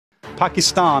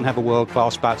Pakistan have a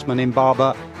world-class batsman in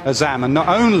Babar Azam, and not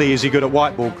only is he good at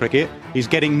white ball cricket, he's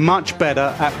getting much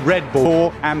better at red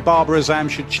ball, and Babar Azam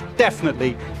should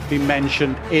definitely be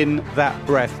mentioned in that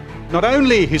breath. Not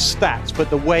only his stats, but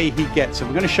the way he gets them.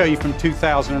 I'm going to show you from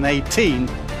 2018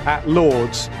 at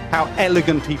Lords how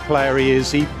elegant a player he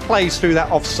is. He plays through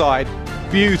that offside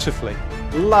beautifully.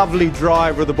 Lovely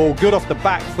drive of the ball, good off the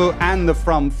back foot and the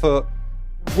front foot.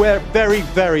 We're very,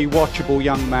 very watchable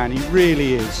young man. He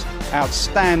really is.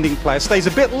 Outstanding player. Stays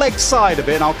a bit leg side of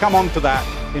it, and I'll come on to that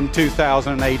in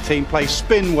 2018. Plays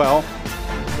spin well.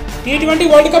 T20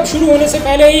 world cup शुरू होने से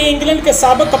पहले ही England के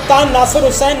साबिक कप्तान नासिर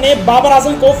हुसैन ने बाबर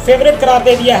आजम को favourite करार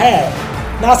दे दिया है।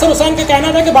 नासिर हुसैन का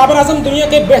कहना था कि बाबर आजम दुनिया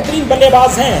के बेहतरीन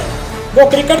बल्लेबाज हैं। वो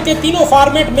क्रिकेट के तीनों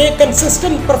फॉर्मेट में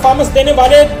कंसिस्टेंट परफॉर्मेंस देने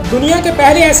वाले दुनिया के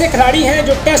पहले ऐसे खिलाड़ी हैं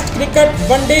जो टेस्ट क्रिकेट,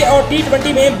 वनडे और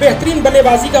T20 में बेहतरीन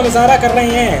बल्लेबाजी का मुजाहरा कर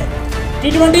रहे हैं।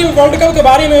 T20 वर्ल्ड कप के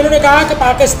बारे में उन्होंने कहा कि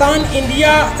पाकिस्तान,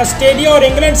 इंडिया, ऑस्ट्रेलिया और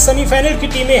इंग्लैंड सेमीफाइनल की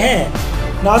टीमें हैं।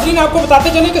 नाज़रीन, आपको बताते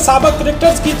चलें कि साबिक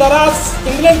क्रिकेटर्स की तरह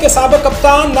इंग्लैंड के साबिक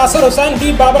कप्तान नासिर हुसैन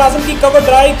भी बाबर आजम की कवर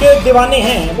ड्राइव के दीवाने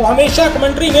हैं। वो हमेशा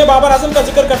कमेंट्री में बाबर आजम का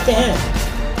जिक्र करते हैं।